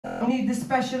we need the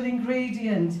special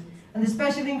ingredient. And the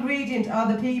special ingredient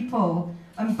are the people.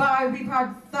 And we've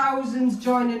had thousands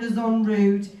joining us en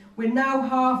route. We're now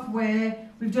halfway.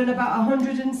 We've done about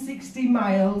 160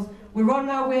 miles. We're on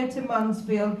our way to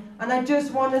Mansfield. And I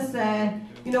just want to say,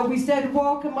 you know, we said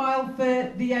walk a mile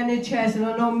for the NHS, and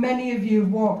I know many of you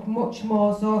have walked much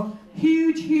more. So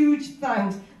huge, huge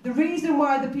thanks. The reason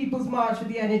why the People's March for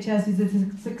the NHS is a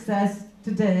success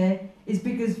today is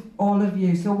because of all of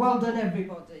you. So well done,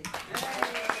 everybody.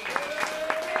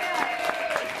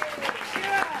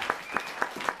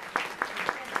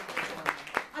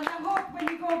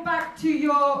 Back to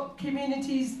your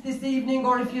communities this evening,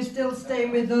 or if you're still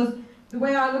staying with us, the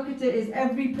way I look at it is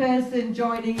every person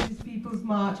joining this People's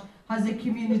March has a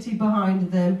community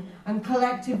behind them, and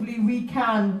collectively we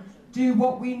can do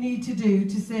what we need to do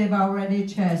to save our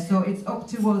NHS. So it's up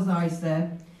to us, I say.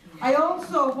 I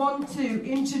also want to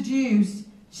introduce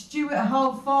Stuart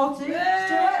Halforty.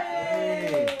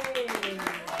 Stuart.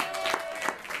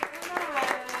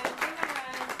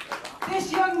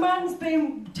 This young man's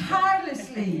been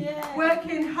tirelessly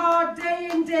working hard day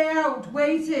in, day out,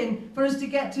 waiting for us to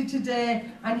get to today,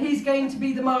 and he's going to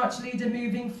be the march leader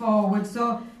moving forward.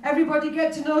 So everybody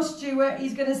get to know Stuart.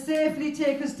 He's going to safely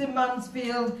take us to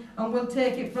Mansfield, and we'll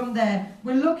take it from there.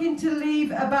 We're looking to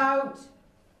leave about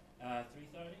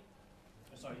 3:30.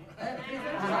 Sorry.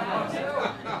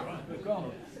 We've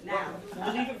gone.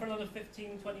 We'll leave it for another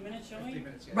 15-20 minutes, shall we?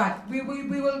 Right, we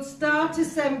will start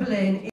assembling